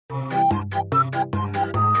Hi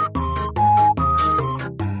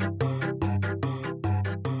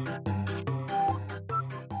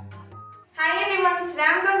everyone, today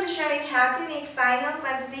I'm going to show you how to make Final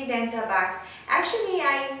Fantasy Bento box. Actually,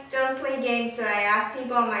 I don't play games, so I asked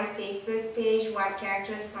people on my Facebook page what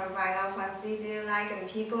characters from Final Fantasy do you like, and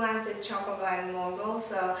people answered Chocobo and Moogle,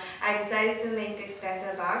 so I decided to make this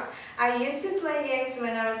bento box. I used to play games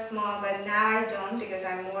when I was small, but now I don't because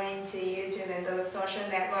I'm more into YouTube and those social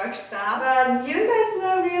network stuff. But you guys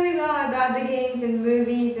know really well about the games and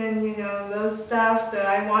movies and those stuff, so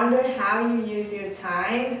I wonder how you use your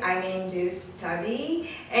time. I mean, do study.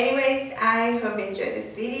 Anyways, I hope you enjoyed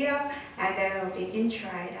this video, and I hope you can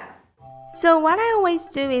try it out. So what I always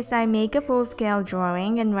do is I make a full-scale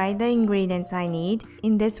drawing and write the ingredients I need.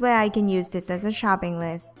 In this way I can use this as a shopping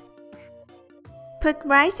list. Put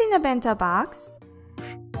rice in a bento box.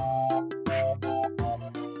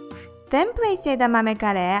 Then place edamame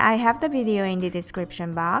kare. I have the video in the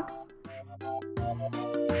description box.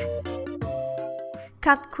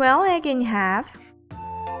 Cut quail egg in half.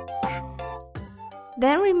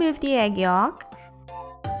 Then remove the egg yolk.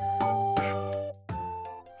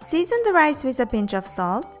 Season the rice with a pinch of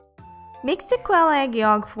salt. Mix the quail egg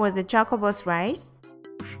yolk for the Chocobo's rice.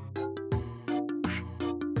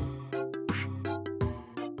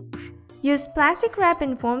 Use plastic wrap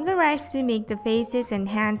and form the rice to make the faces and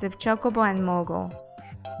hands of Chocobo and Moogle.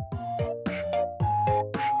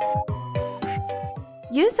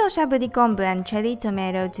 Use oshaburi kombu and cherry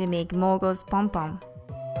tomato to make Moogle's pom-pom.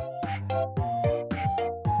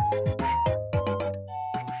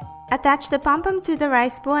 Attach the pom-pom to the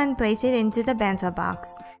rice bowl and place it into the bento box.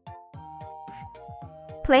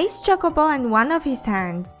 Place Chocobo on one of his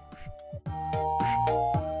hands.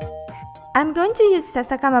 I'm going to use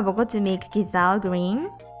sasakamaboko to make Gizal green.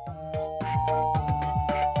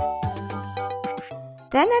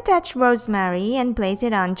 Then attach rosemary and place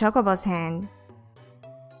it on Chocobo's hand.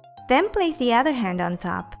 Then place the other hand on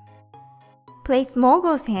top. Place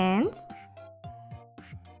Moogle's hands.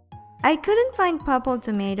 I couldn't find purple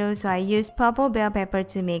tomato, so I used purple bell pepper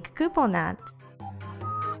to make kupo nut.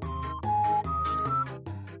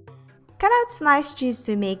 Cut out sliced cheese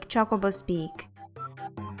to make Chocobo's beak.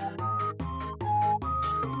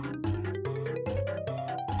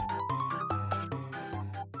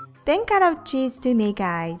 Then cut out cheese to make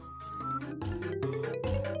eyes.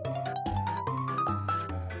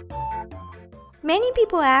 Many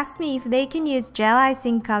people ask me if they can use gel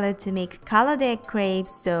icing color to make colored egg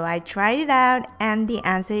crepes, so I tried it out and the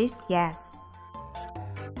answer is yes.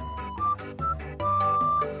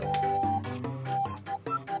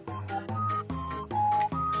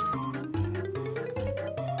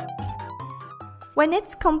 When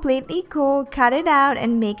it's completely cool, cut it out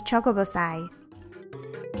and make Chocobo's eyes.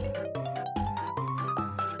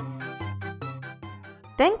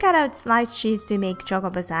 Then cut out sliced cheese to make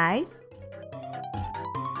Chocobo's eyes.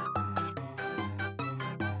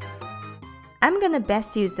 I'm gonna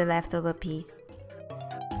best use the leftover piece.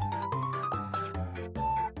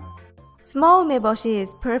 Small umeboshi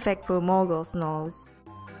is perfect for Moogle's nose.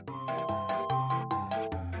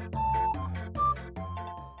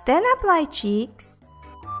 Then apply cheeks.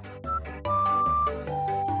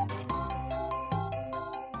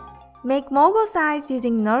 Make Moogle's eyes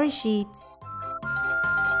using nori sheet.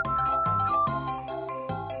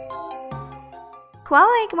 Quail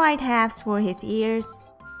egg white halves for his ears.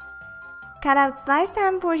 Cut out sliced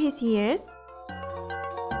ham for his ears.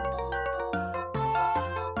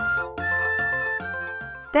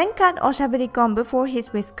 Then cut oshaburi kombu for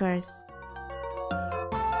his whiskers.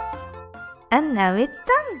 And now it's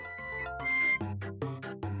done!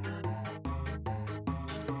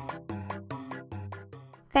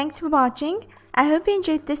 Thanks for watching. I hope you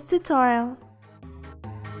enjoyed this tutorial.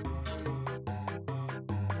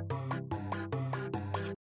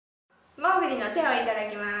 Moogleの手をいただ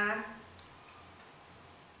きます。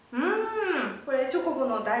これチョコボ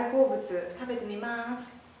の大好物。食べてみます。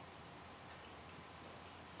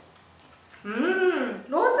ローズ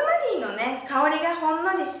マリーのね、香りがほん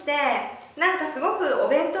のりして、なんかすごくお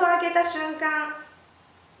弁当を開けた瞬間、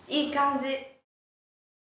いい感じ。